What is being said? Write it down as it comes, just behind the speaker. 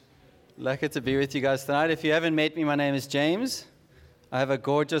Lucky to be with you guys tonight. If you haven't met me, my name is James. I have a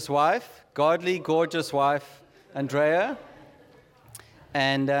gorgeous wife, godly, gorgeous wife, Andrea.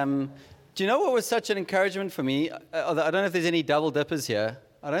 And do you know what was such an encouragement for me? I don't know if there's any double dippers here.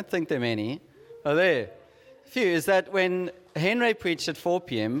 I don't think there are many. Oh, there. A few. Is that when Henry preached at 4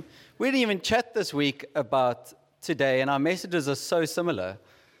 p.m., we didn't even chat this week about today, and our messages are so similar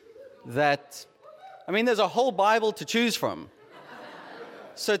that, there's a whole Bible to choose from.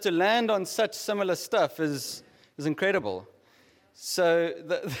 So to land on such similar stuff is incredible. So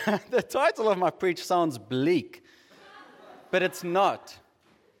the title of my preach sounds bleak, but it's not.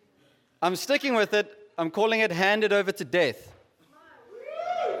 I'm sticking with it. I'm calling it Handed Over to Death.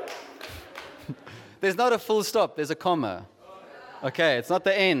 There's not a full stop. There's a comma. Okay, it's not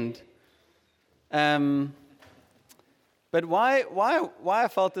the end. But why I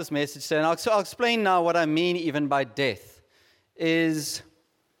felt this message today, and I'll explain now what I mean even by death, is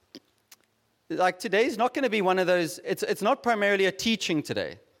like today's not going to be one of those, it's not primarily a teaching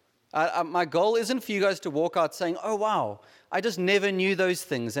today. My goal isn't for you guys to walk out saying, oh wow, I just never knew those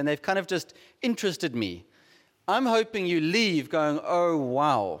things and they've kind of just interested me. I'm hoping you leave going, oh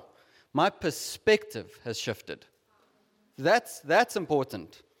wow, my perspective has shifted. That's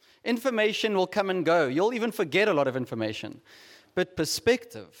important. Information will come and go. You'll even forget a lot of information. But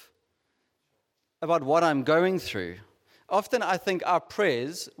perspective about what I'm going through. Often I think our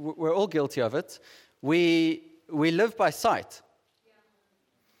prayers, we're all guilty of it, we live by sight.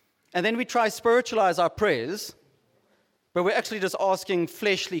 And then we try spiritualize our prayers, but we're actually just asking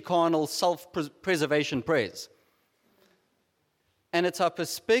fleshly, carnal, self-preservation prayers. And it's our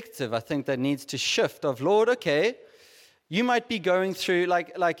perspective, I think, that needs to shift of, Lord, okay, you might be going through,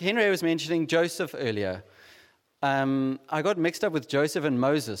 like Henry was mentioning Joseph earlier. I got mixed up with Joseph and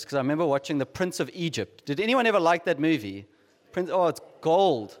Moses because I remember watching The Prince of Egypt. Did anyone ever like that movie? It's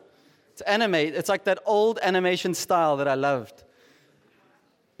gold. It's animated. It's like that old animation style that I loved.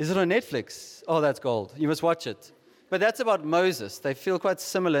 Is it on Netflix? Oh, that's gold. You must watch it. But that's about Moses. They feel quite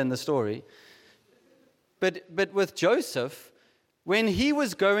similar in the story. But with Joseph, when he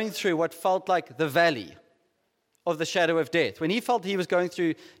was going through what felt like the valley of the shadow of death, when he felt he was going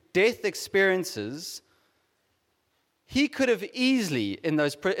through death experiences, he could have easily, in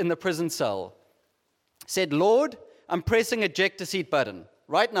the prison cell, said, Lord, I'm pressing eject to seat button.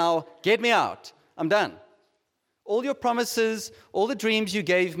 Right now, get me out. I'm done. All your promises, all the dreams you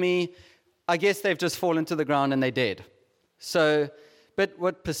gave me, I guess they've just fallen to the ground and they're dead. But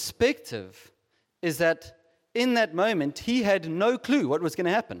what perspective is that in that moment, he had no clue what was going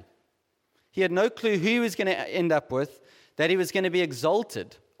to happen. He had no clue who he was going to end up with, that he was going to be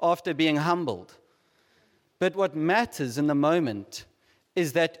exalted after being humbled. But what matters in the moment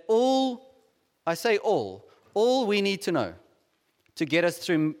is that all we need to know to get us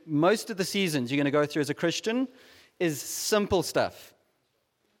through most of the seasons you're going to go through as a Christian is simple stuff.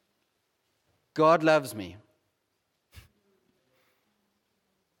 God loves me.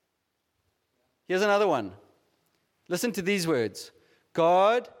 Here's another one. Listen to these words.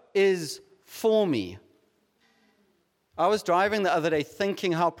 God is for me. I was driving the other day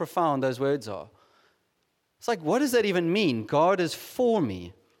thinking how profound those words are. It's like, what does that even mean? God is for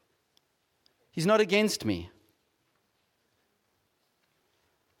me. He's not against me.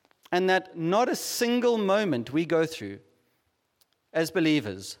 And that not a single moment we go through as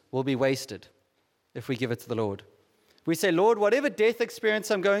believers will be wasted if we give it to the Lord. We say, Lord, whatever death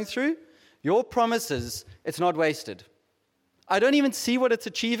experience I'm going through, your promises, it's not wasted. I don't even see what it's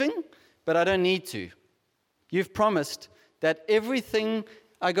achieving, but I don't need to. You've promised that everything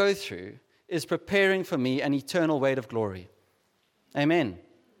I go through is preparing for me an eternal weight of glory. Amen.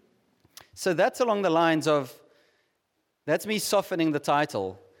 So that's along the lines of, that's me softening the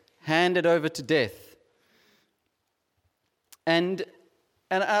title, Handed Over to Death. And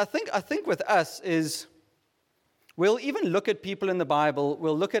I think with us is, we'll even look at people in the Bible,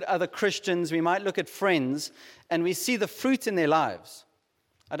 we'll look at other Christians, we might look at friends, and we see the fruit in their lives.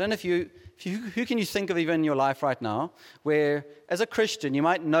 I don't know who can you think of even in your life right now, where as a Christian, you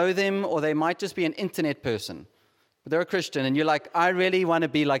might know them, or they might just be an internet person, but they're a Christian, and you're like, I really want to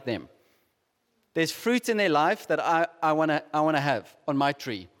be like them. There's fruit in their life that I want to have on my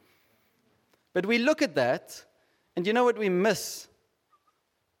tree. But we look at that, and you know what we miss?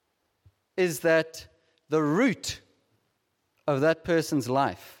 Is that the root of that person's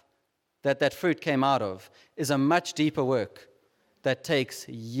life, that fruit came out of, is a much deeper work that takes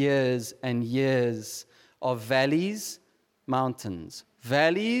years and years of valleys, mountains,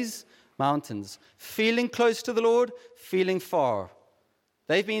 feeling close to the Lord, feeling far.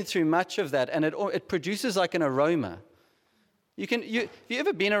 They've been through much of that, and it produces like an aroma. Have you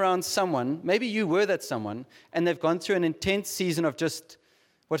ever been around someone, maybe you were that someone, and they've gone through an intense season of just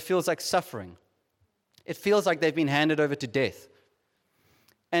what feels like suffering. It feels like they've been handed over to death.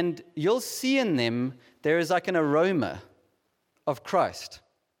 And you'll see in them, there is like an aroma of Christ.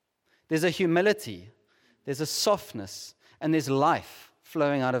 There's a humility, there's a softness, and there's life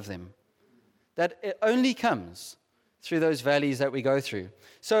flowing out of them. That it only comes through those valleys that we go through.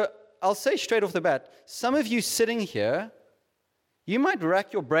 So I'll say straight off the bat, some of you sitting here, you might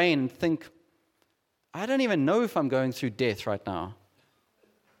rack your brain and think, I don't even know if I'm going through death right now.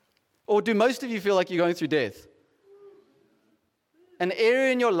 Or do most of you feel like you're going through death? An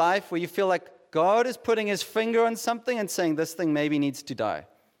area in your life where you feel like God is putting his finger on something and saying this thing maybe needs to die.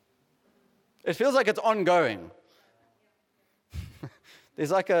 It feels like it's ongoing.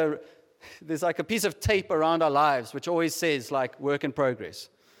 There's like a piece of tape around our lives which always says like work in progress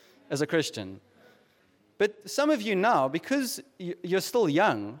as a Christian. But some of you now, because you're still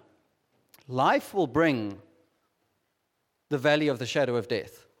young, life will bring the valley of the shadow of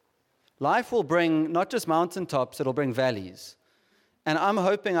death. Life will bring not just mountaintops, it'll bring valleys. And I'm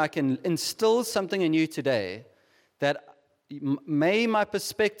hoping I can instill something in you today that may my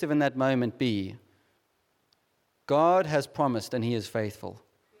perspective in that moment be, God has promised and he is faithful.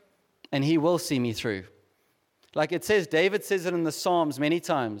 And he will see me through. Like it says, David says it in the Psalms many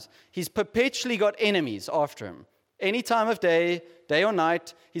times. He's perpetually got enemies after him. Any time of day, day or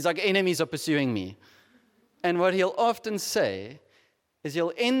night, he's like, enemies are pursuing me. And what he'll often say is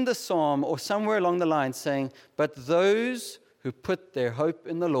he'll end the psalm or somewhere along the line saying, but those who put their hope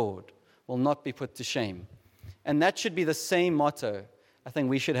in the Lord will not be put to shame. And that should be the same motto I think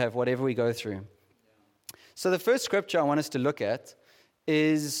we should have whatever we go through. So the first scripture I want us to look at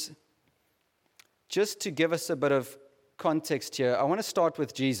is, just to give us a bit of context here, I want to start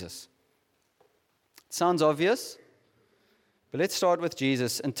with Jesus. It sounds obvious, but let's start with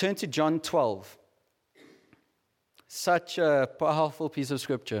Jesus and turn to John 12. Such a powerful piece of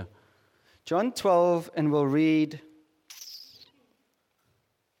scripture. John 12, and we'll read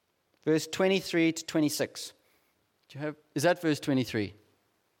verse 23 to 26. Is that verse 23?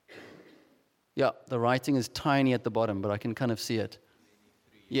 Yeah, the writing is tiny at the bottom, but I can kind of see it.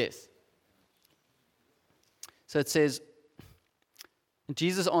 Yes. So it says,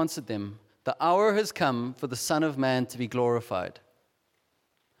 Jesus answered them, the hour has come for the Son of Man to be glorified.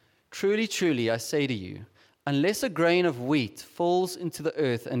 Truly, truly, I say to you, unless a grain of wheat falls into the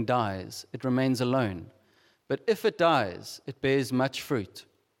earth and dies, it remains alone. But if it dies, it bears much fruit.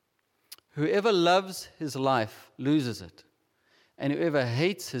 Whoever loves his life loses it, and whoever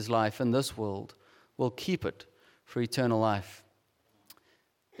hates his life in this world will keep it for eternal life.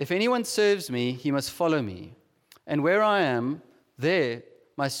 If anyone serves me, he must follow me. And where I am, there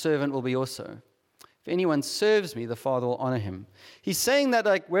my servant will be also. If anyone serves me, the Father will honor him. He's saying that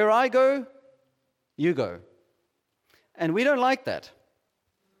like where I go, you go. And we don't like that.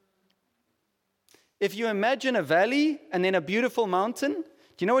 If you imagine a valley and then a beautiful mountain,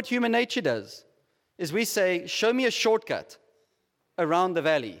 do you know what human nature does? Is we say, show me a shortcut around the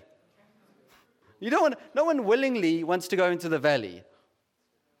valley. No one willingly wants to go into the valley.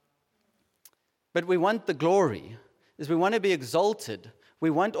 But we want the glory, is we want to be exalted. We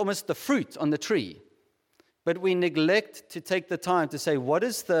want almost the fruit on the tree. But we neglect to take the time to say, what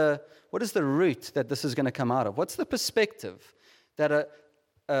is the root that this is going to come out of? What's the perspective that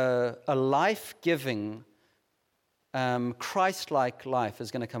a life-giving, Christ-like life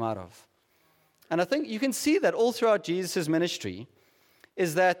is going to come out of? And I think you can see that all throughout Jesus' ministry,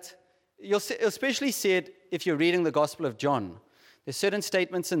 is that you'll especially see it if you're reading the Gospel of John. There's certain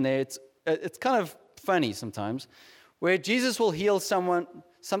statements in there, it's kind of funny sometimes, where Jesus will heal someone,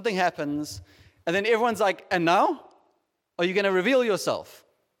 something happens, and then everyone's like, and now? Are you going to reveal yourself?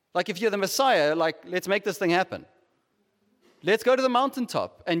 Like if you're the Messiah, like, let's make this thing happen. Let's go to the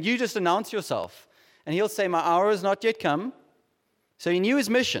mountaintop, and you just announce yourself. And he'll say, my hour has not yet come. So he knew his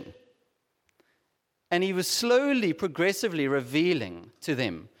mission. And he was slowly, progressively revealing to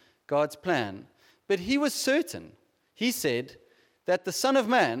them God's plan. But he was certain. He said that the Son of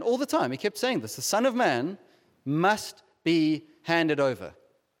Man, all the time, he kept saying this, the Son of Man must be handed over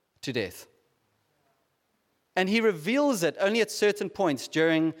to death. And he reveals it only at certain points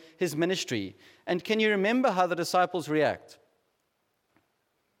during his ministry. And can you remember how the disciples react?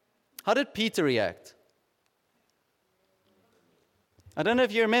 How did Peter react? I don't know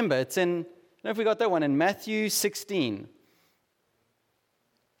if you remember. It's in, I don't know if we got that one, in Matthew 16.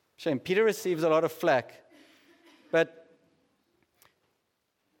 Shame, Peter receives a lot of flack. But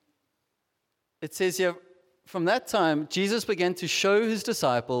it says here, From that time, Jesus began to show his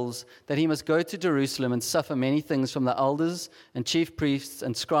disciples that he must go to Jerusalem and suffer many things from the elders and chief priests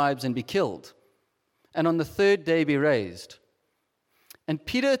and scribes and be killed, and on the third day be raised. And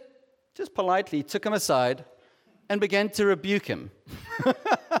Peter just politely took him aside and began to rebuke him,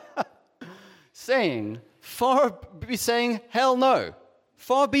 saying, hell no,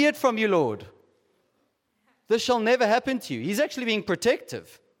 far be it from you, Lord. This shall never happen to you. He's actually being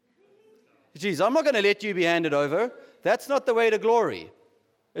protective. Geez, I'm not going to let you be handed over. That's not the way to glory.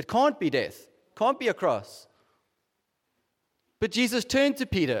 It can't be death. Can't be a cross. But Jesus turned to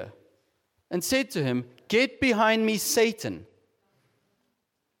Peter and said to him, "Get behind me, Satan.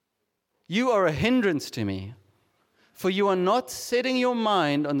 You are a hindrance to me, for you are not setting your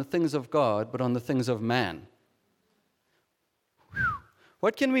mind on the things of God, but on the things of man."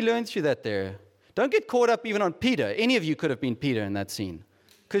 What can we learn through that there? Don't get caught up even on Peter. Any of you could have been Peter in that scene.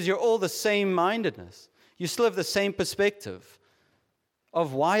 Because you're all the same mindedness. You still have the same perspective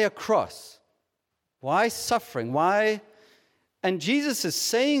of why a cross? Why suffering? Why? And Jesus is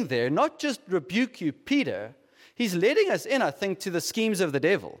saying there, not just rebuke you, Peter. He's letting us in, I think, to the schemes of the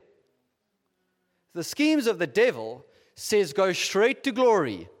devil. The schemes of the devil says go straight to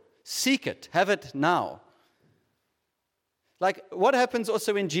glory. Seek it. Have it now. Like what happens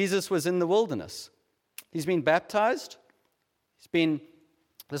also when Jesus was in the wilderness? He's been baptized. He's been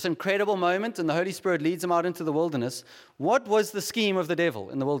this incredible moment, and the Holy Spirit leads him out into the wilderness. What was the scheme of the devil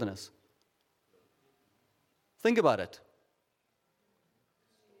in the wilderness? Think about it.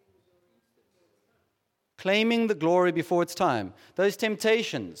 Claiming the glory before its time. Those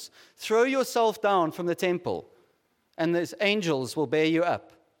temptations. Throw yourself down from the temple, and those angels will bear you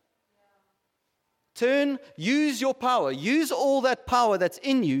up. Use your power. Use all that power that's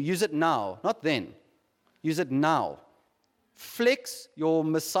in you. Use it now, not then. Use it now. Flex your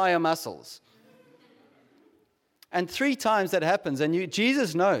Messiah muscles. And 3 times that happens, and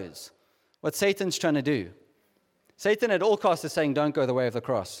Jesus knows what Satan's trying to do. Satan at all costs is saying, don't go the way of the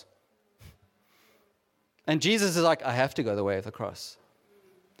cross. And Jesus is like, I have to go the way of the cross.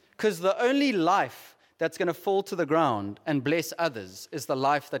 Because the only life that's going to fall to the ground and bless others is the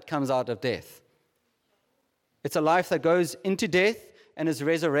life that comes out of death. It's a life that goes into death and is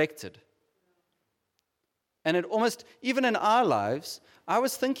resurrected. And it almost, even in our lives, I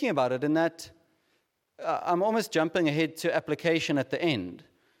was thinking about it in that I'm almost jumping ahead to application at the end.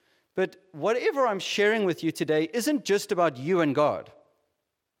 But whatever I'm sharing with you today isn't just about you and God.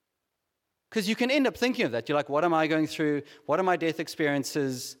 Because you can end up thinking of that. You're like, what am I going through? What are my death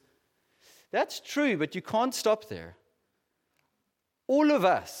experiences? That's true, but you can't stop there. All of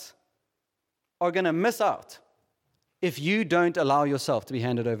us are going to miss out if you don't allow yourself to be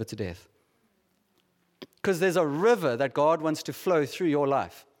handed over to death. Because there's a river that God wants to flow through your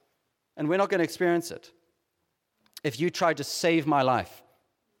life. And we're not going to experience it if you try to save my life.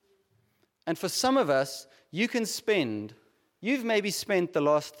 And for some of us, you've maybe spent the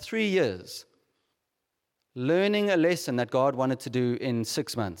last 3 years learning a lesson that God wanted to do in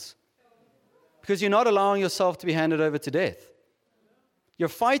 6 months. Because you're not allowing yourself to be handed over to death. You're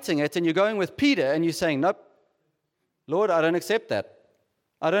fighting it and you're going with Peter and you're saying, nope, Lord, I don't accept that.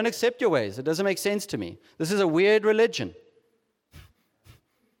 I don't accept your ways. It doesn't make sense to me. This is a weird religion.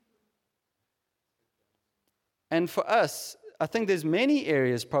 And for us, I think there's many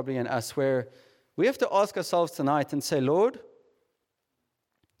areas probably in us where we have to ask ourselves tonight and say, Lord,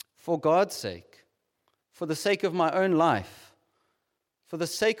 for God's sake, for the sake of my own life, for the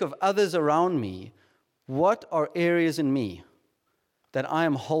sake of others around me, what are areas in me that I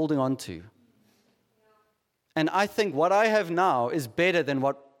am holding on to? And I think what I have now is better than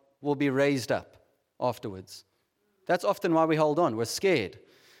what will be raised up afterwards. That's often why we hold on. We're scared.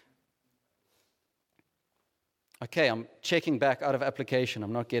 Okay, I'm checking back out of application.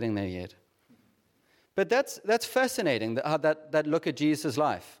 I'm not getting there yet. But that's fascinating, that look at Jesus'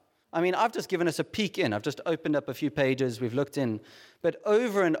 life. I mean, I've just given us a peek in. I've just opened up a few pages. We've looked in. But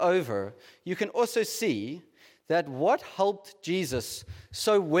over and over, you can also see that what helped Jesus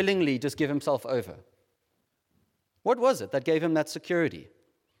so willingly just give himself over? What was it that gave him that security?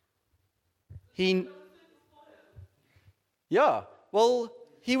 He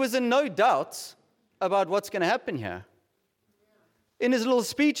was in no doubt about what's going to happen here. In his little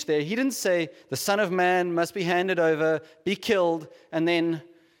speech there, he didn't say, the Son of Man must be handed over, be killed, and then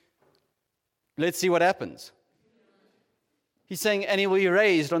let's see what happens. He's saying, and he will be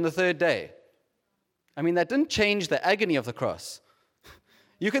raised on the 3rd day. I mean, that didn't change the agony of the cross.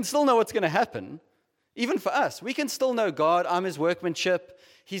 You can still know what's going to happen. Even for us, we can still know God, I'm his workmanship.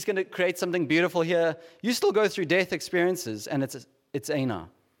 He's going to create something beautiful here. You still go through death experiences, and it's Ana.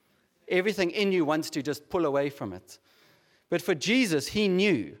 everything in you wants to just pull away from it. But for Jesus, he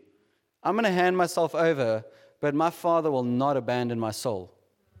knew, I'm going to hand myself over, but my Father will not abandon my soul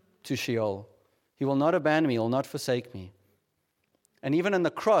to Sheol. He will not abandon me, he will not forsake me. And even on the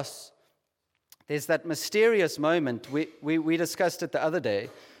cross, there's that mysterious moment, we discussed it the other day,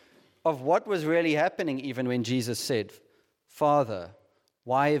 of what was really happening even when Jesus said, Father,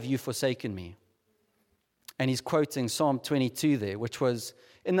 why have you forsaken me? And he's quoting Psalm 22 there, which was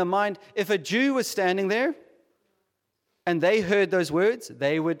in the mind, if a Jew was standing there and they heard those words,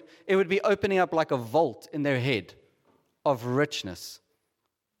 it would be opening up like a vault in their head of richness.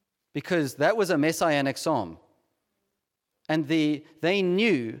 Because that was a messianic psalm. And they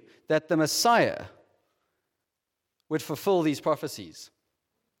knew that the Messiah would fulfill these prophecies.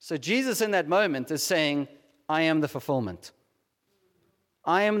 So Jesus in that moment is saying, I am the fulfillment.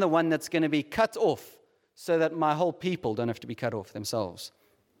 I am the one that's going to be cut off so that my whole people don't have to be cut off themselves.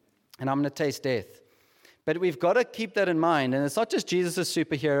 And I'm going to taste death. But we've got to keep that in mind. And it's not just Jesus a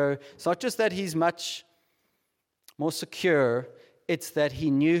superhero. It's not just that he's much more secure. It's that he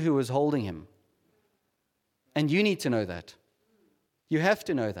knew who was holding him. And you need to know that. You have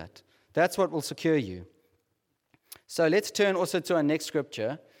to know that. That's what will secure you. So let's turn also to our next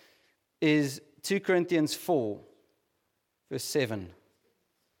scripture, is 2 Corinthians 4, verse 7.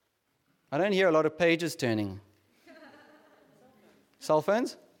 I don't hear a lot of pages turning. Cell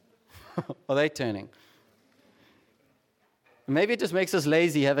phones? Are they turning? Maybe it just makes us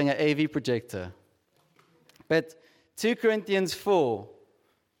lazy having an AV projector. But 2 Corinthians 4,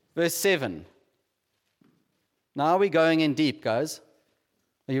 verse 7. Now we're going in deep, guys.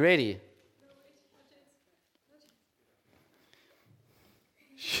 Are you ready?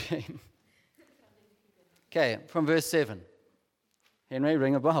 Shame. Okay, from verse 7. Henry,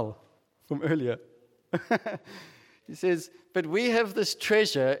 ring a bell from earlier. He says, but we have this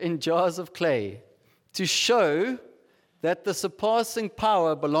treasure in jars of clay to show that the surpassing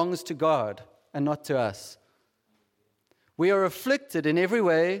power belongs to God and not to us. We are afflicted in every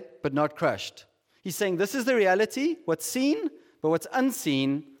way, but not crushed. He's saying this is the reality, what's seen, but what's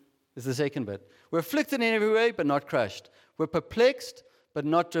unseen is the second bit. We're afflicted in every way, but not crushed. We're perplexed, but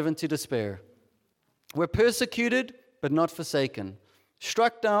not driven to despair. We're persecuted, but not forsaken.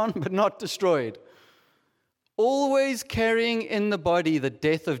 Struck down, but not destroyed. Always carrying in the body the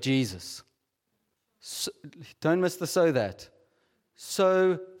death of Jesus. So, don't miss the so that.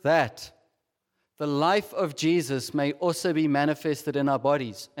 So that the life of Jesus may also be manifested in our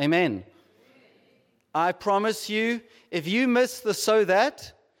bodies. Amen. I promise you, if you miss the so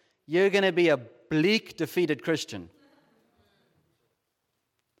that, you're going to be a bleak, defeated Christian.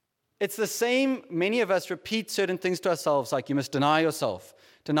 It's the same, many of us repeat certain things to ourselves, like you must deny yourself.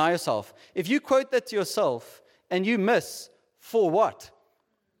 Deny yourself. If you quote that to yourself and you miss, for what?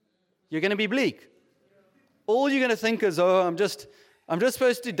 You're going to be bleak. All you're going to think is, oh, I'm just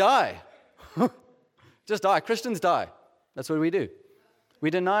supposed to die. Just die. Christians die. That's what we do. We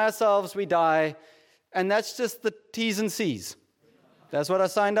deny ourselves, we die, and that's just the T's and C's. That's what I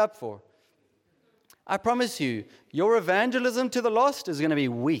signed up for. I promise you, your evangelism to the lost is going to be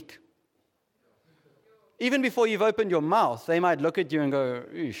weak. Even before you've opened your mouth, they might look at you and go,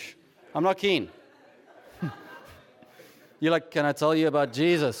 "Eesh, I'm not keen." You're like, "Can I tell you about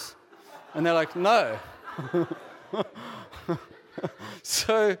Jesus?" And they're like, "No."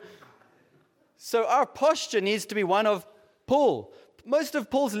 So our posture needs to be one of Paul. Most of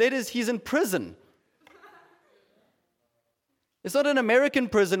Paul's letters, he's in prison. It's not an American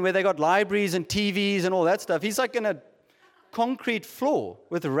prison where they got libraries and TVs and all that stuff. He's like in a concrete floor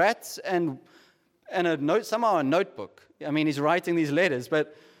with rats and somehow a notebook. I mean, he's writing these letters,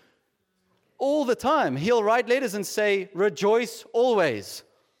 but all the time he'll write letters and say, "Rejoice always."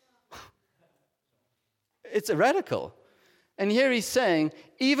 It's radical. And here he's saying,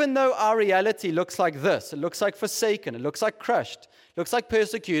 even though our reality looks like this, it looks like forsaken, it looks like crushed, it looks like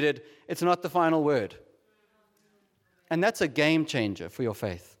persecuted, it's not the final word. And that's a game changer for your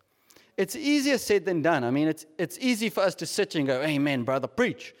faith. It's easier said than done. I mean, it's easy for us to sit and go, "Amen, brother,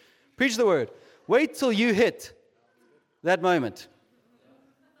 preach. Preach the word." Wait till you hit that moment.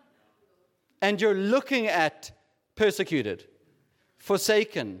 And you're looking at persecuted,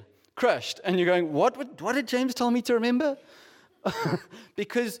 forsaken, crushed, and you're going, what did James tell me to remember?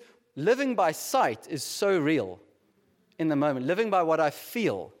 Because living by sight is so real in the moment, living by what I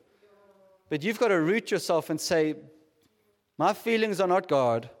feel. But you've got to root yourself and say, my feelings are not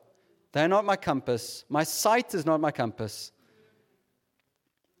God. They're not my compass. My sight is not my compass.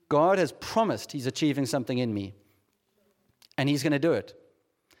 God has promised he's achieving something in me, and he's going to do it.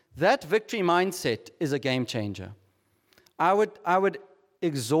 That victory mindset is a game changer. I would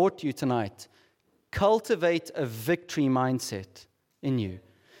exhort you tonight, cultivate a victory mindset in you.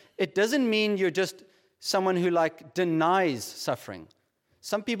 It doesn't mean you're just someone who denies suffering.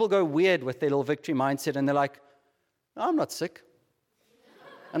 Some people go weird with their little victory mindset and they're like, no, I'm not sick.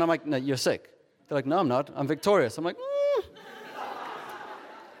 And I'm like, no, you're sick. They're like, no, I'm not. I'm victorious. I'm like,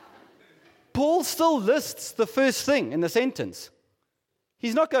 Paul still lists the first thing in the sentence.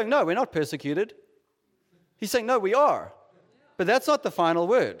 He's not going, no, we're not persecuted. He's saying, no, we are. But that's not the final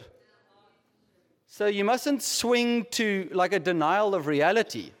word. So you mustn't swing to a denial of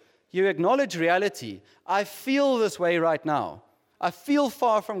reality. You acknowledge reality. I feel this way right now. I feel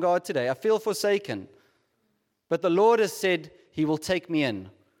far from God today. I feel forsaken. But the Lord has said He will take me in.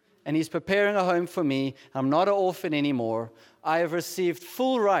 And He's preparing a home for me. I'm not an orphan anymore. I have received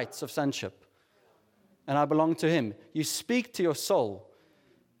full rights of sonship. And I belong to Him. You speak to your soul.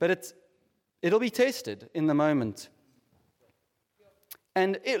 But it'll be tested in the moment.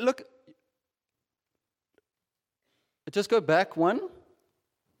 And look, just go back one.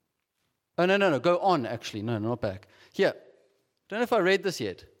 Oh, no, go on, actually. No, not back. Here. Don't know if I read this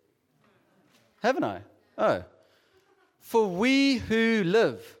yet. Haven't I? Oh. For we who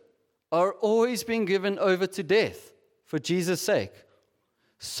live are always being given over to death for Jesus' sake.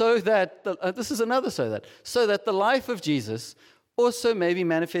 So that, this is another so that the life of Jesus also may be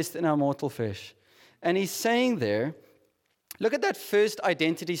manifest in our mortal flesh. And he's saying there, look at that first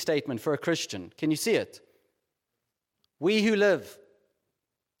identity statement for a Christian. Can you see it? We who live.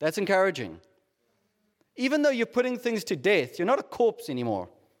 That's encouraging. Even though you're putting things to death, you're not a corpse anymore.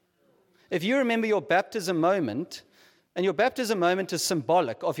 If you remember your baptism moment, and your baptism moment is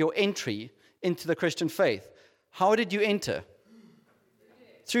symbolic of your entry into the Christian faith, how did you enter?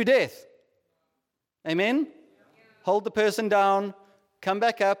 Through death. Amen? Hold the person down, come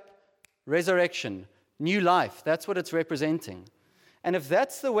back up, resurrection, new life. That's what it's representing. And if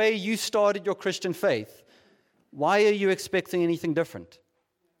that's the way you started your Christian faith, why are you expecting anything different?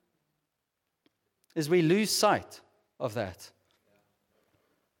 Is we lose sight of that.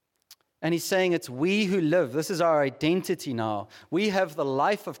 And he's saying it's we who live. This is our identity now. We have the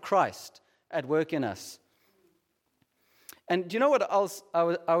life of Christ at work in us. And do you know what else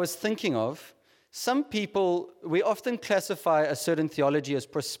I was thinking of? Some people, we often classify a certain theology as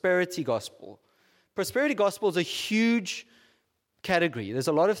prosperity gospel. Prosperity gospel is a huge category. There's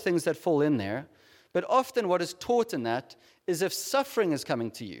a lot of things that fall in there. But often what is taught in that is if suffering is coming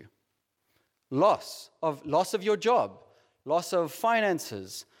to you, loss of your job, loss of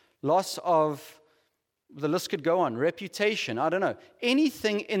finances, loss of, the list could go on, reputation, I don't know,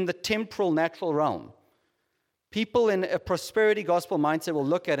 anything in the temporal, natural realm. People in a prosperity gospel mindset will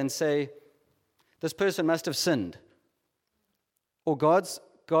look at and say, this person must have sinned. Or God's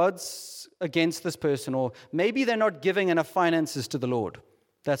against this person. Or maybe they're not giving enough finances to the Lord.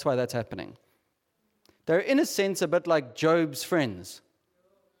 That's why that's happening. They're in a sense a bit like Job's friends.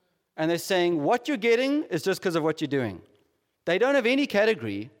 And they're saying, what you're getting is just because of what you're doing. They don't have any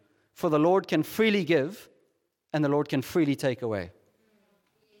category for the Lord can freely give and the Lord can freely take away.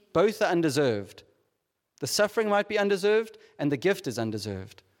 Both are undeserved. The suffering might be undeserved and the gift is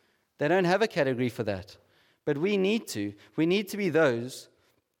undeserved. They don't have a category for that. But we need to. We need to be those.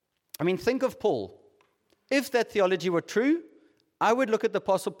 I mean, think of Paul. If that theology were true, I would look at the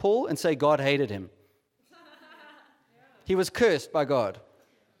Apostle Paul and say God hated him. He was cursed by God.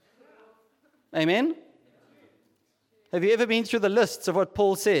 Amen? Have you ever been through the lists of what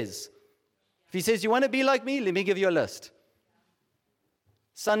Paul says? If he says, you want to be like me, let me give you a list.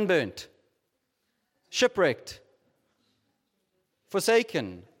 Sunburnt. Shipwrecked.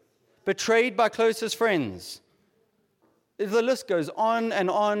 Forsaken. Betrayed by closest friends. The list goes on and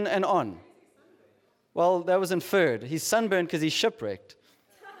on and on. Well, that was inferred. He's sunburned because he's shipwrecked.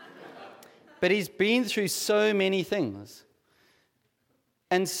 But he's been through so many things.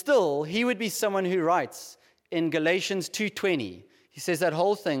 And still, he would be someone who writes in Galatians 2:20. He says that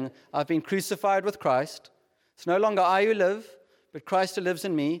whole thing, I've been crucified with Christ. It's no longer I who live, but Christ who lives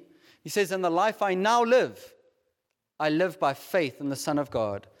in me. He says, in the life I now live, I live by faith in the Son of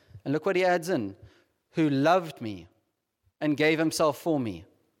God. And look what he adds in, who loved me and gave himself for me.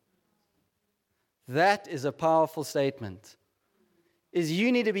 That is a powerful statement. Is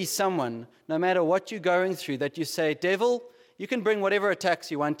you need to be someone, no matter what you're going through, that you say, devil, you can bring whatever attacks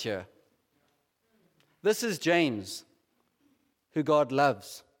you want here. This is James, who God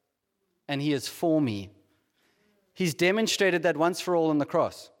loves, and he is for me. He's demonstrated that once for all on the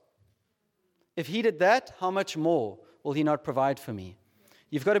cross. If he did that, how much more will he not provide for me?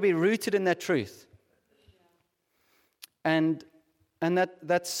 You've got to be rooted in that truth. And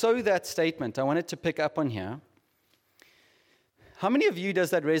that statement, I wanted to pick up on here. How many of you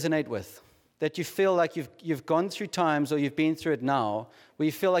does that resonate with? That you feel like you've gone through times, or you've been through it now, where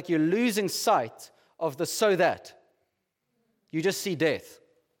you feel like you're losing sight of the so that. You just see death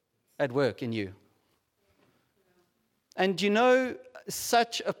at work in you. And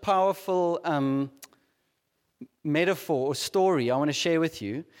such a powerful metaphor or story I want to share with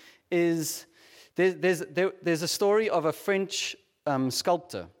you is there's a story of a French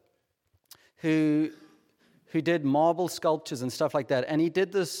sculptor who did marble sculptures and stuff like that, and he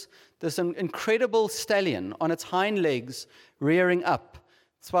did this incredible stallion on its hind legs rearing up.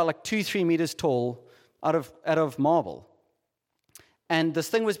 It's about like 2-3 meters tall out of marble. And this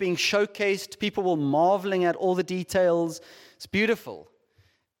thing was being showcased. People were marveling at all the details. It's beautiful.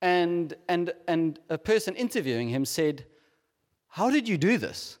 And a person interviewing him said, "How did you do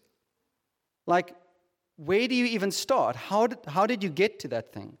this? Like, where do you even start? How did you get to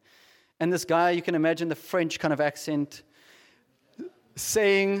that thing?" And this guy, you can imagine the French kind of accent,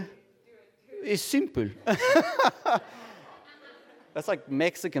 saying, "It's simple." That's like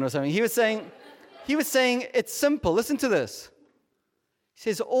Mexican or something. He was saying, "It's simple. Listen to this." He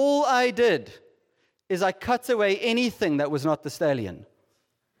says, "All I did is I cut away anything that was not the stallion."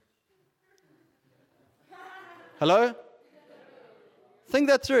 Hello? Think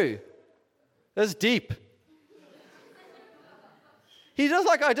that through. That's deep. He just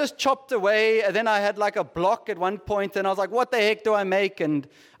like, I just chopped away, and then I had like a block at one point, and I was like, what the heck do I make? And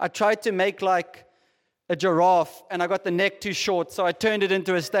I tried to make like a giraffe, and I got the neck too short, so I turned it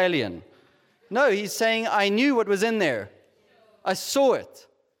into a stallion. No, he's saying, I knew what was in there. I saw it,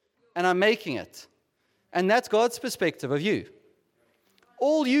 and I'm making it. And that's God's perspective of you.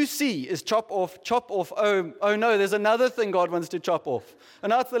 All you see is chop off. Oh no, there's another thing God wants to chop off. And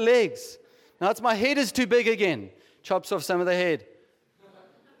now it's the legs. Now it's my head is too big again. Chops off some of the head.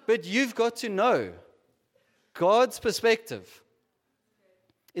 But you've got to know God's perspective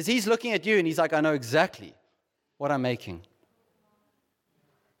is He's looking at you and He's like, I know exactly what I'm making.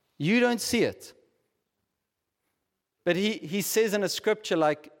 You don't see it. But he says in a scripture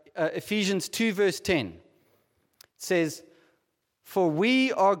like Ephesians 2 verse 10, it says, "For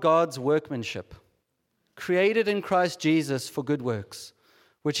we are God's workmanship, created in Christ Jesus for good works,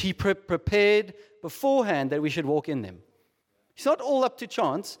 which He prepared beforehand that we should walk in them." He's not all up to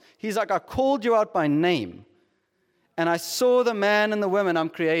chance. He's like, I called you out by name, and I saw the man and the woman I'm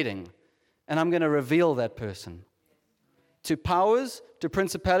creating, and I'm going to reveal that person to powers, to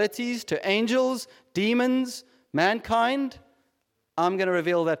principalities, to angels, demons, mankind. I'm going to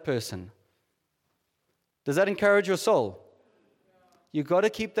reveal that person. Does that encourage your soul? You've got to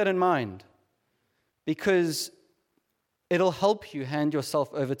keep that in mind, because it'll help you hand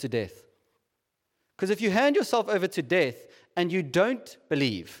yourself over to death. Because if you hand yourself over to death and you don't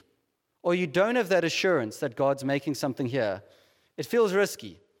believe, or you don't have that assurance that God's making something here, it feels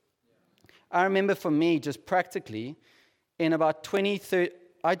risky. I remember for me, just practically, in about 2013,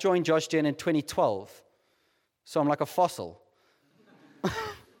 I joined Josh Jen in 2012. So I'm like a fossil.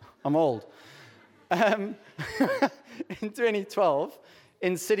 I'm old. In 2012,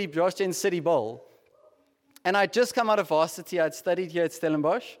 in Josh Jen's City Bowl, and I'd just come out of varsity. I'd studied here at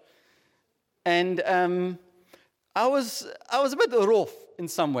Stellenbosch, and I was a bit rough in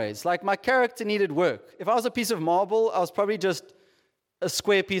some ways. Like, my character needed work. If I was a piece of marble, I was probably just a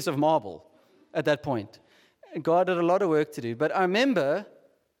square piece of marble at that point. God had a lot of work to do. But I remember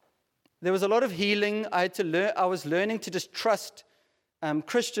there was a lot of healing. I was learning to just trust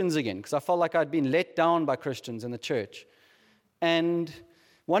Christians again, because I felt like I'd been let down by Christians in the church. And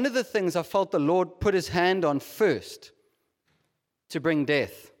one of the things I felt the Lord put His hand on first to bring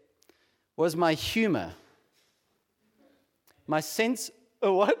death was my humor. My sense,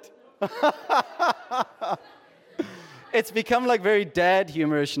 what? It's become like very dad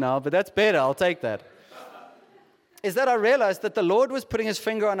humorous now, but that's better, I'll take that. Is that I realized that the Lord was putting His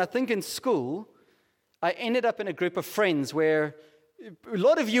finger on, I think in school, I ended up in a group of friends where a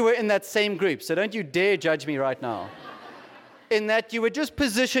lot of you were in that same group, so don't you dare judge me right now. In that you would just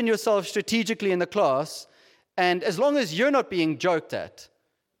position yourself strategically in the class, and as long as you're not being joked at,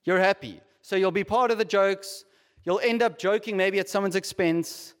 you're happy. So you'll be part of the jokes. You'll end up joking maybe at someone's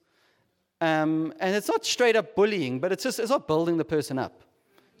expense. And it's not straight up bullying, but it's not building the person up.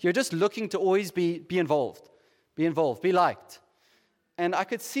 You're just looking to always be involved, be liked. And I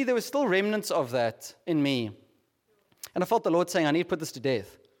could see there were still remnants of that in me. And I felt the Lord saying, I need to put this to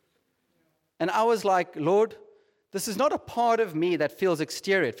death. And I was like, Lord, this is not a part of me that feels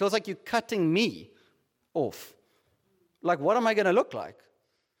exterior. It feels like you're cutting me off. Like, what am I going to look like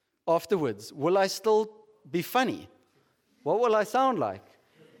afterwards? Will I still be funny? What will I sound like?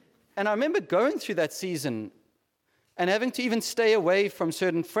 And I remember going through that season and having to even stay away from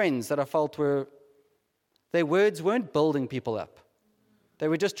certain friends that I felt their words weren't building people up. They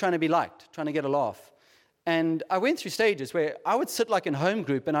were just trying to be liked, trying to get a laugh. And I went through stages where I would sit like in home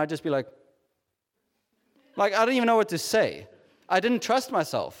group and I'd just be like, I don't even know what to say. I didn't trust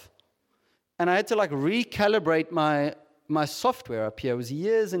myself. And I had to recalibrate my software up here. It was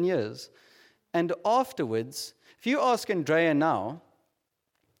years and years. And afterwards, if you ask Andrea now,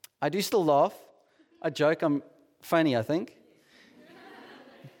 I do still laugh. I joke, I'm funny, I think.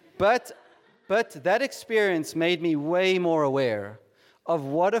 But that experience made me way more aware of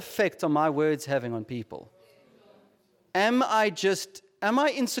what effect are my words having on people. Am I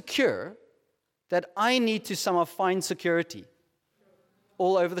insecure that I need to somehow find security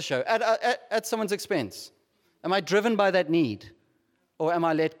all over the show at someone's expense? Am I driven by that need? Or am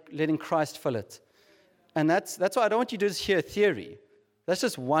I letting Christ fill it? And that's why I don't want you to just hear theory. That's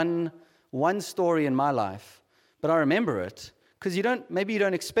just one story in my life. But I remember it because maybe you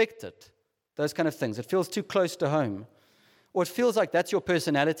don't expect it. Those kind of things. It feels too close to home. Or it feels like that's your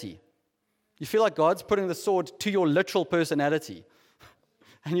personality. You feel like God's putting the sword to your literal personality.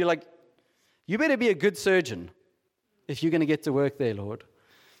 And you're like, you better be a good surgeon if you're going to get to work there, Lord.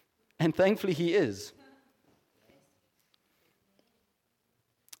 And thankfully He is.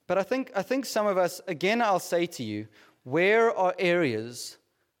 But I think some of us, again, I'll say to you, where are areas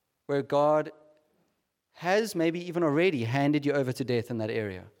where God has maybe even already handed you over to death in that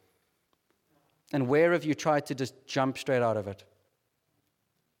area? And where have you tried to just jump straight out of it?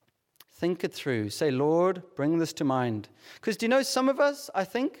 Think it through. Say, Lord, bring this to mind. Because do you know, some of us, I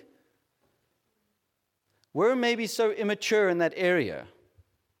think, we're maybe so immature in that area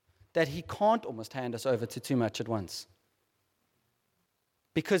that He can't almost hand us over to too much at once.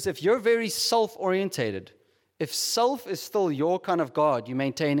 Because if you're very self-orientated, if self is still your kind of God you're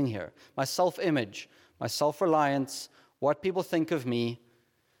maintaining here, my self-image, my self-reliance, what people think of me,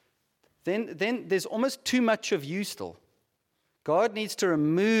 then there's almost too much of you still. God needs to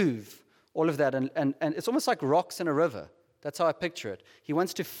remove all of that, and it's almost like rocks in a river. That's how I picture it. He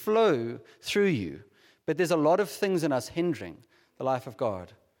wants to flow through you, but there's a lot of things in us hindering the life of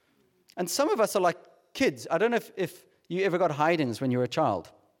God. And some of us are like kids. I don't know if you ever got hidings when you were a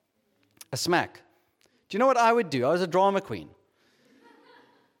child. A smack. Do you know what I would do? I was a drama queen.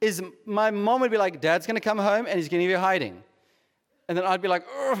 My mom would be like, Dad's going to come home and he's going to give you a hiding. And then I'd be like,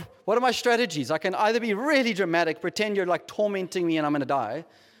 what are my strategies? I can either be really dramatic, pretend you're like tormenting me and I'm going to die,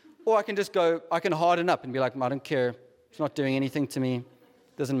 or I can just I can harden up and be like, I don't care. It's not doing anything to me.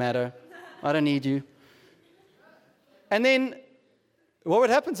 Doesn't matter. I don't need you. And then what would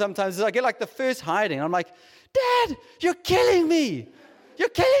happen sometimes is I get like the first hiding. I'm like, Dad, you're killing me. You're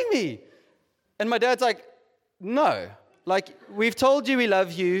killing me. And my dad's like, no. Like, we've told you we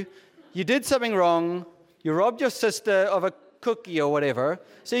love you. You did something wrong. You robbed your sister of a cookie or whatever,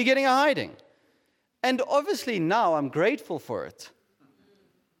 so you're getting a hiding. And obviously now I'm grateful for it.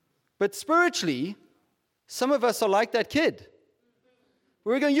 But spiritually, some of us are like that kid.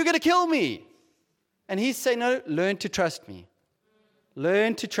 We're going, you're going to kill me. And He's saying, no, learn to trust me.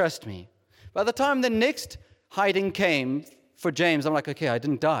 Learn to trust me. By the time the next hiding came for James, I'm like, okay, I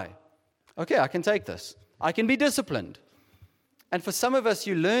didn't die. Okay, I can take this. I can be disciplined. And for some of us,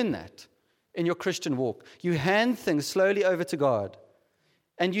 you learn that in your Christian walk. You hand things slowly over to God,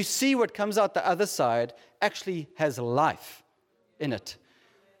 and you see what comes out the other side actually has life in it.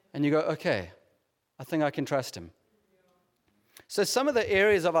 And you go, okay, I think I can trust Him. So some of the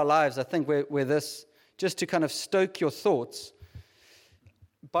areas of our lives, I think, where this, just to kind of stoke your thoughts,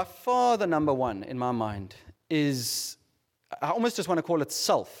 by far the number one in my mind is, I almost just want to call it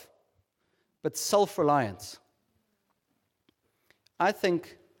self, but self-reliance. I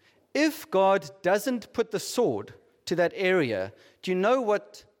think if God doesn't put the sword to that area, do you know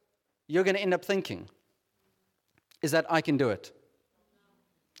what you're going to end up thinking? Is that I can do it.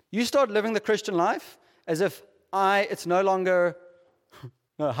 You start living the Christian life as if it's no longer,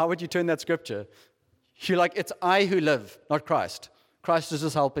 no, how would you turn that scripture? You're like, it's I who live, not Christ. Christ is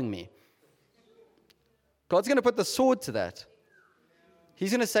just helping me. God's going to put the sword to that.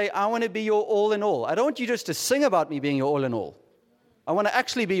 He's going to say, I want to be your all in all. I don't want you just to sing about me being your all in all. I want to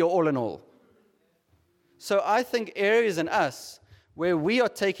actually be your all in all. So I think areas in us where we are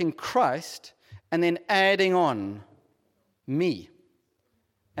taking Christ and then adding on me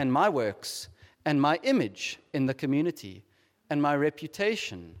and my works and my image in the community and my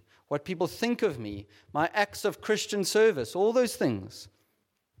reputation, what people think of me, my acts of Christian service, all those things.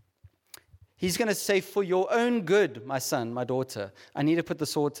 He's going to say, for your own good, my son, my daughter, I need to put the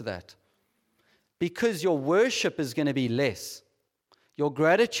sword to that. Because your worship is going to be less. Your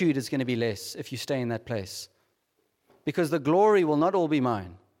gratitude is going to be less if you stay in that place. because the glory will not all be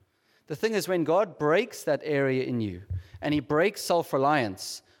mine. The thing is, when God breaks that area in you and he breaks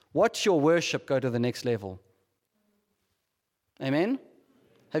self-reliance, watch your worship go to the next level. Amen?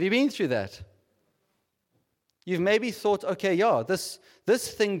 Have you been through that? You've maybe thought, okay, yeah, this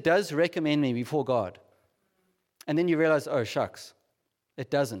thing does recommend me before God. And then you realize, oh, shucks, it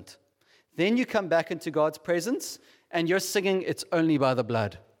doesn't. Then you come back into God's presence and you're singing, it's only by the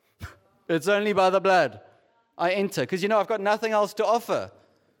blood. It's only by the blood I enter. Because, I've got nothing else to offer.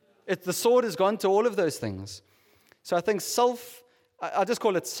 The sword has gone to all of those things. So I think I just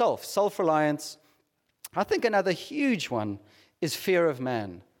call it self-reliance. I think another huge one is fear of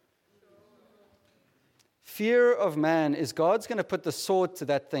man. Fear of man is God's going to put the sword to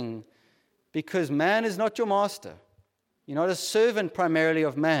that thing because man is not your master. You're not a servant primarily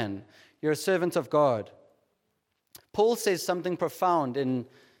of man. You're a servant of God. Paul says something profound in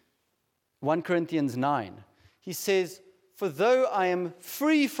 1 Corinthians 9. He says, for though I am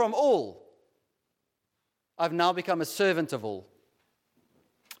free from all, I've now become a servant of all.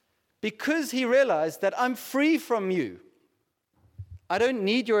 Because he realized that I'm free from you. I don't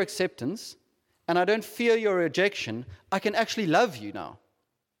need your acceptance, and I don't fear your rejection. I can actually love you now.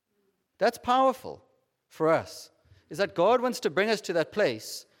 That's powerful for us, is that God wants to bring us to that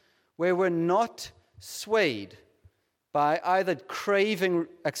place where we're not swayed by either craving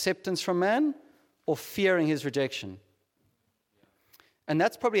acceptance from man or fearing his rejection. And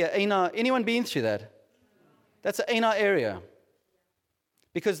that's probably anyone been through that? That's an Aina area.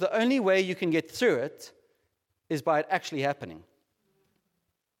 Because the only way you can get through it is by it actually happening.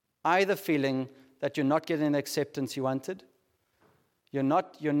 Either feeling that you're not getting the acceptance you wanted,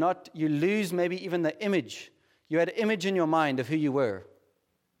 you lose maybe even the image. You had an image in your mind of who you were.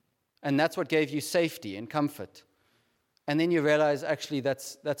 And that's what gave you safety and comfort. And then you realize, actually,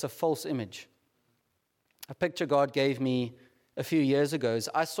 that's a false image. A picture God gave me a few years ago is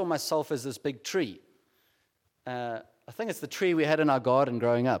I saw myself as this big tree. I think it's the tree we had in our garden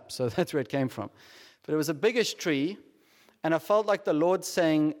growing up, so that's where it came from. But it was a biggish tree, and I felt like the Lord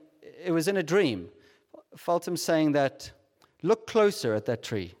saying, it was in a dream, I felt him saying that, look closer at that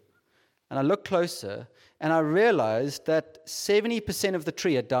tree. And I looked closer, and I realized that 70% of the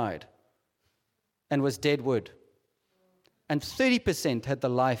tree had died and was dead wood. And 30% had the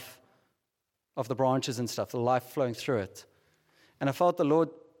life of the branches and stuff, the life flowing through it. And I felt the Lord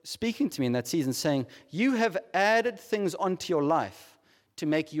speaking to me in that season saying, you have added things onto your life to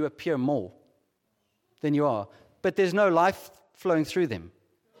make you appear more than you are. But there's no life flowing through them.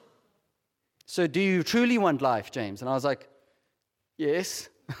 So do you truly want life, James? And I was like, yes.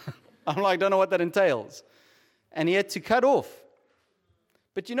 I'm like, don't know what that entails. And he had to cut off.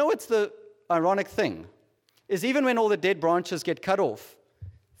 But you know what's the ironic thing? Is even when all the dead branches get cut off,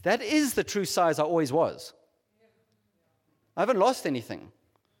 that is the true size I always was. I haven't lost anything.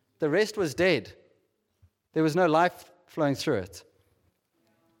 The rest was dead. There was no life flowing through it.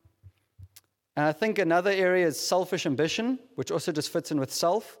 And I think another area is selfish ambition, which also just fits in with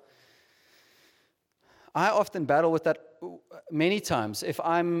self. I often battle with that many times. If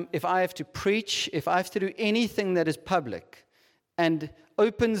I have to preach, if I have to do anything that is public and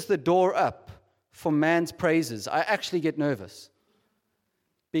opens the door up for man's praises, I actually get nervous.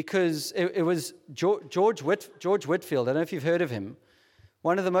 Because it was George Whitfield, I don't know if you've heard of him,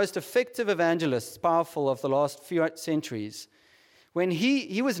 one of the most effective evangelists, powerful of the last few centuries. When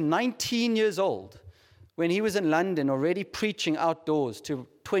he was 19 years old, when he was in London already preaching outdoors to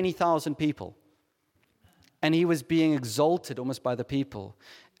 20,000 people. And he was being exalted almost by the people.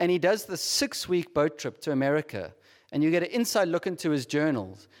 And he does the 6-week boat trip to America. And you get an inside look into his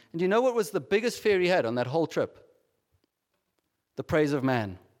journals. And you know what was the biggest fear he had on that whole trip? The praise of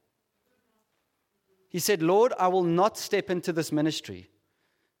man. He said, Lord, I will not step into this ministry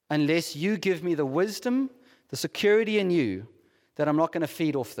unless you give me the wisdom, the security in you that I'm not going to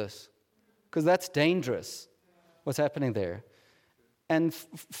feed off this. Because that's dangerous, what's happening there. And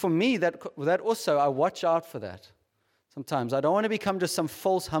for me, that also, I watch out for that sometimes. I don't want to become just some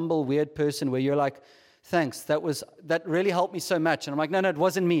false, humble, weird person where you're like, thanks, that really helped me so much. And I'm like, no, it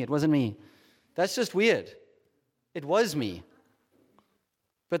wasn't me. That's just weird. It was me.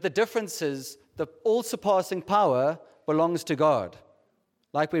 But the difference is the all-surpassing power belongs to God,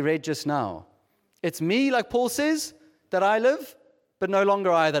 like we read just now. It's me, like Paul says, that I live, but no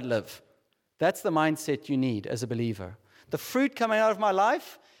longer I that live. That's the mindset you need as a believer. The fruit coming out of my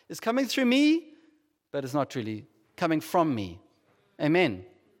life is coming through me, but it's not really coming from me. Amen.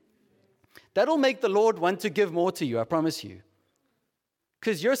 That'll make the Lord want to give more to you, I promise you.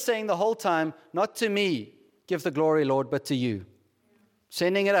 Because you're saying the whole time, not to me, give the glory, Lord, but to you.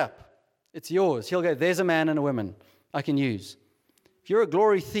 Sending it up. It's yours. He'll go, there's a man and a woman. I can use. If you're a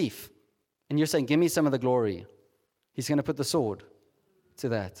glory thief and you're saying, give me some of the glory, he's going to put the sword to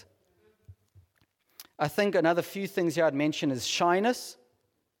that. I think another few things here I'd mention is shyness.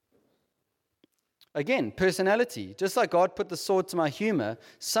 Again, personality. Just like God put the sword to my humor,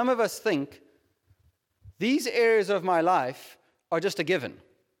 some of us think these areas of my life are just a given.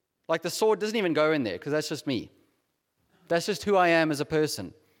 Like the sword doesn't even go in there because that's just me. That's just who I am as a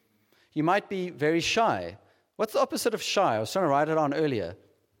person. You might be very shy. What's the opposite of shy? I was trying to write it on earlier.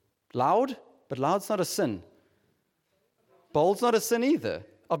 Loud, but loud's not a sin. Bold's not a sin either.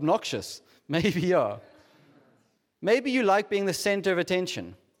 Obnoxious, maybe you are. Maybe you like being the center of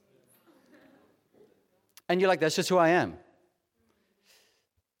attention. And you're like, that's just who I am.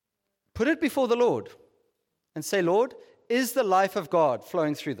 Put it before the Lord and say, Lord, is the life of God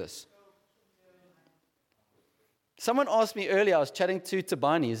flowing through this? Someone asked me earlier, I was chatting to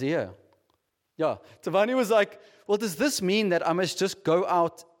Tabani, is he here? Yeah, Tabani was like, well, does this mean that I must just go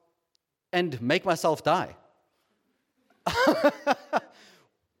out and make myself die?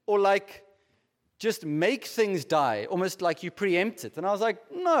 Or like, just make things die, almost like you preempt it. And I was like,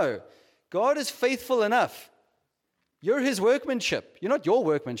 no, God is faithful enough. You're his workmanship. You're not your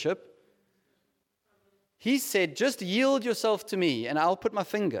workmanship. He said, just yield yourself to me, and I'll put my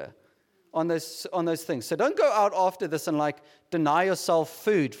finger on those things. So don't go out after this and like deny yourself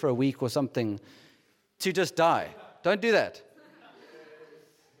food for a week or something to just die. Don't do that.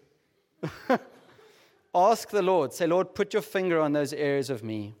 Ask the Lord. Say, Lord, put your finger on those areas of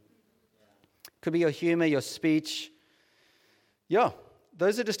me. Could be your humor, your speech. Yeah,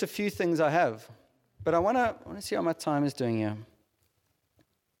 those are just a few things I have. But I want to see how my time is doing here.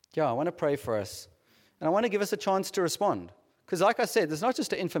 Yeah, I want to pray for us. And I want to give us a chance to respond. Because like I said, it's not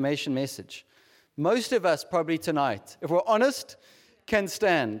just an information message. Most of us probably tonight, if we're honest, can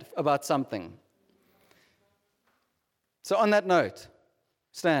stand about something. So on that note,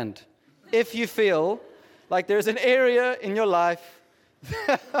 stand. If you feel like there's an area in your life,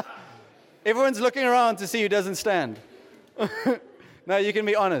 everyone's looking around to see who doesn't stand. No, you can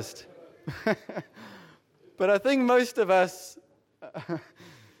be honest. But I think most of us,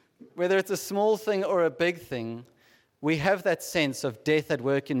 whether it's a small thing or a big thing, we have that sense of death at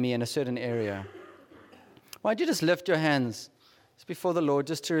work in me in a certain area. Why don't you just lift your hands before the Lord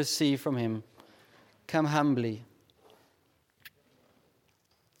just to receive from him? Come humbly.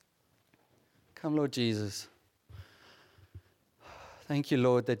 Come, Lord Jesus. Thank you,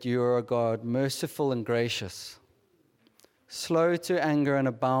 Lord, that you are a God merciful and gracious, slow to anger and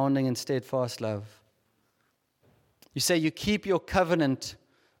abounding in steadfast love. You say you keep your covenant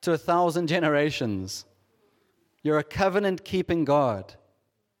to 1,000 generations. You're a covenant-keeping God.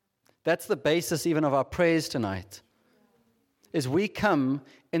 That's the basis even of our prayers tonight, is we come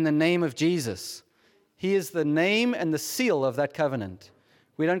in the name of Jesus. He is the name and the seal of that covenant.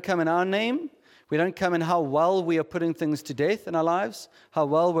 We don't come in our name. We don't come in how well we are putting things to death in our lives, how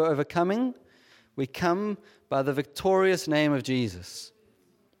well we're overcoming. We come by the victorious name of Jesus,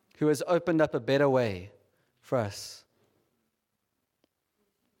 who has opened up a better way for us.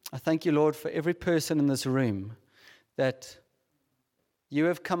 I thank you, Lord, for every person in this room that you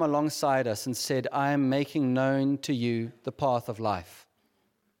have come alongside us and said, I am making known to you the path of life.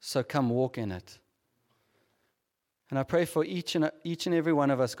 So come walk in it. And I pray for each and every one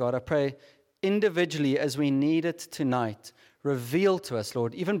of us, God. I pray individually as we need it tonight, reveal to us,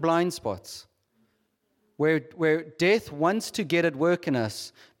 Lord, even blind spots where death wants to get at work in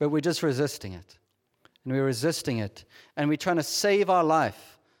us, but we're just resisting it. And we're resisting it. And we're trying to save our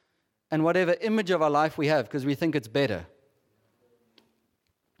life and whatever image of our life we have because we think it's better.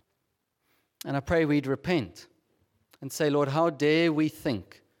 And I pray we'd repent and say, Lord, how dare we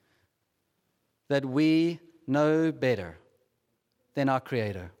think that we know better than our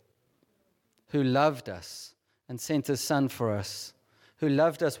Creator, who loved us and sent his Son for us, who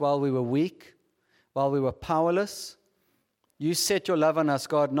loved us while we were weak, while we were powerless. You set your love on us,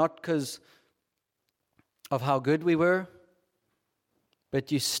 God, not because of how good we were,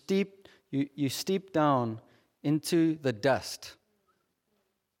 but you steeped down into the dust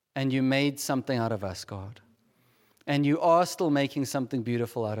and you made something out of us, God. And you are still making something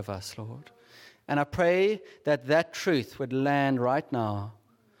beautiful out of us, Lord. And I pray that that truth would land right now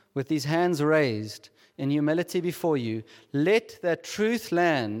with these hands raised in humility before you. Let that truth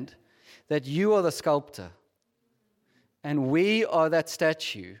land that you are the sculptor and we are that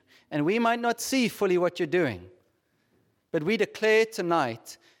statue. And we might not see fully what you're doing, but we declare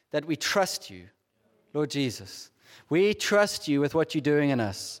tonight that we trust you, Lord Jesus. We trust you with what you're doing in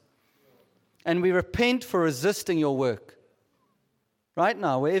us. And we repent for resisting your work. Right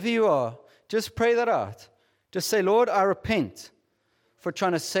now, wherever you are, just pray that out. Just say, Lord, I repent for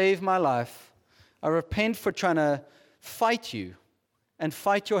trying to save my life. I repent for trying to fight you and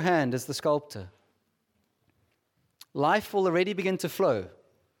fight your hand as the sculptor. Life will already begin to flow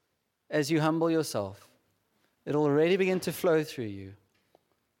as you humble yourself. It'll already begin to flow through you.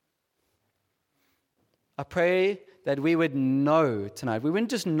 I pray that we would know tonight. We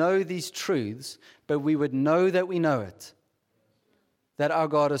wouldn't just know these truths, but we would know that we know it. That our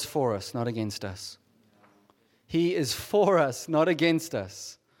God is for us, not against us. He is for us, not against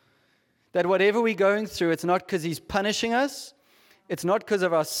us. That whatever we're going through, it's not because He's punishing us. It's not because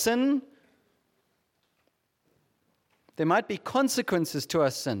of our sin. There might be consequences to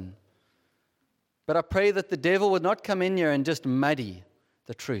our sin. But I pray that the devil would not come in here and just muddy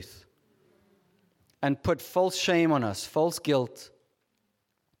the truth and put false shame on us, false guilt.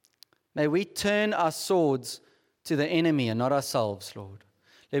 May we turn our swords to the enemy and not ourselves, Lord.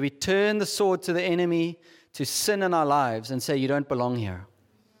 May we turn the sword to the enemy, to sin in our lives, and say, you don't belong here.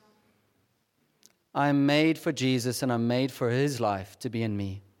 I am made for Jesus, and I'm made for His life to be in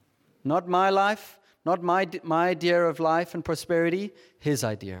me. Not my life, not my idea of life and prosperity, His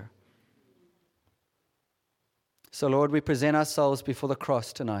idea. So, Lord, we present ourselves before the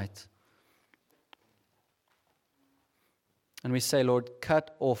cross tonight. And we say, Lord,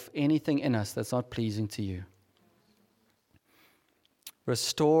 cut off anything in us that's not pleasing to you.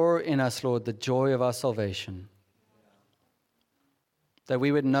 Restore in us, Lord, the joy of our salvation. That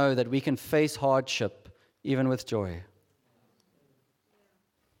we would know that we can face hardship even with joy.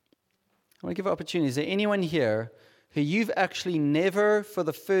 I want to give opportunity. Is there anyone here who you've actually never, for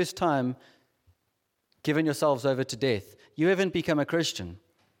the first time, given yourselves over to death? You haven't become a Christian.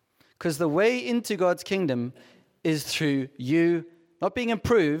 Because the way into God's kingdom is through you not being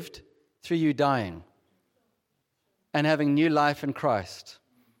improved, through you dying and having new life in Christ.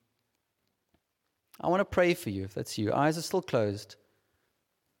 I want to pray for you if that's you. Eyes are still closed.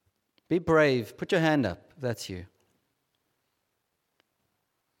 Be brave. Put your hand up if that's you.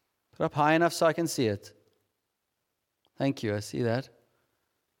 Put it up high enough so I can see it. Thank you. I see that.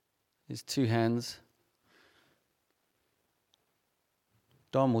 There's 2 hands.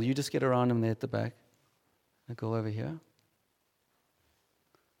 Dom, will you just get around him there at the back? I'll go over here.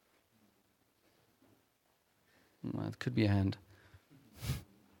 It could be a hand.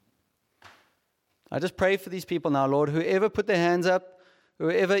 I just pray for these people now, Lord. Whoever put their hands up,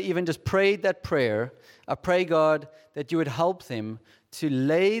 whoever even just prayed that prayer, I pray, God, that you would help them to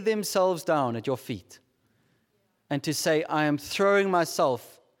lay themselves down at your feet and to say, I am throwing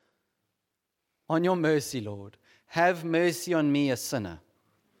myself on your mercy, Lord. Have mercy on me, a sinner.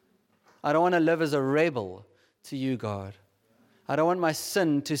 I don't want to live as a rebel to you, God. I don't want my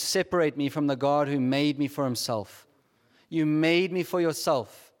sin to separate me from the God who made me for Himself. You made me for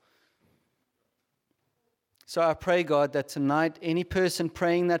yourself. So I pray, God, that tonight any person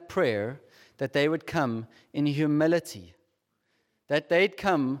praying that prayer, that they would come in humility, that they'd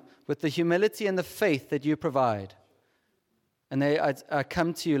come with the humility and the faith that you provide. And I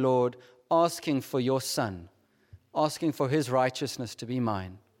come to you, Lord, asking for your Son, asking for His righteousness to be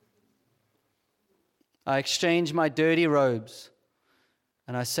mine. I exchange my dirty robes,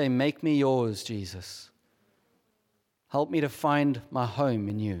 and I say, make me yours, Jesus. Help me to find my home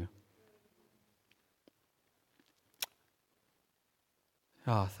in you.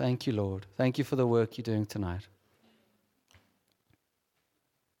 Oh, thank you, Lord. Thank you for the work you're doing tonight.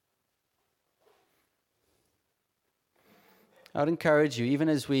 I would encourage you, even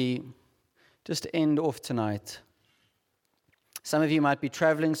as we just end off tonight. Some of you might be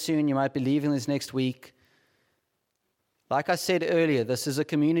traveling soon. You might be leaving this next week. Like I said earlier, this is a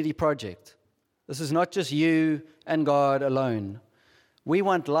community project. This is not just you and God alone. We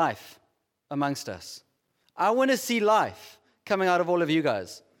want life amongst us. I want to see life coming out of all of you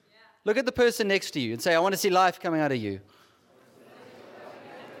guys. Yeah. Look at the person next to you and say, I want to see life coming out of you.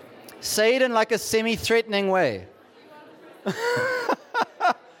 Say it in like a semi-threatening way.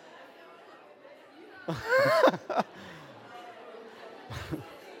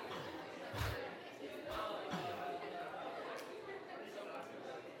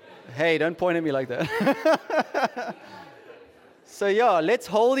 Hey, don't point at me like that. So yeah, let's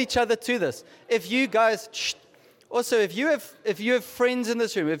hold each other to this. If you guys, also if you have friends in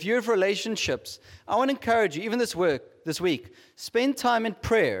this room, if you have relationships, I want to encourage you, even this week, spend time in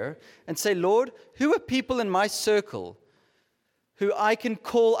prayer and say, Lord, who are people in my circle who I can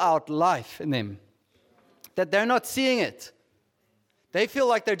call out life in them? That they're not seeing it. They feel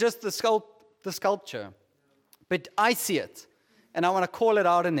like they're just the sculpture. But I see it. And I want to call it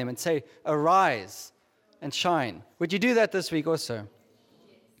out in them and say, arise and shine. Would you do that this week also?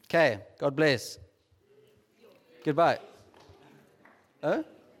 Okay, God bless. Goodbye. Oh?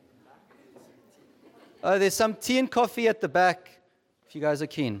 Oh, there's some tea and coffee at the back, if you guys are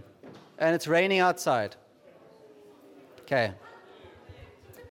keen. And it's raining outside. Okay.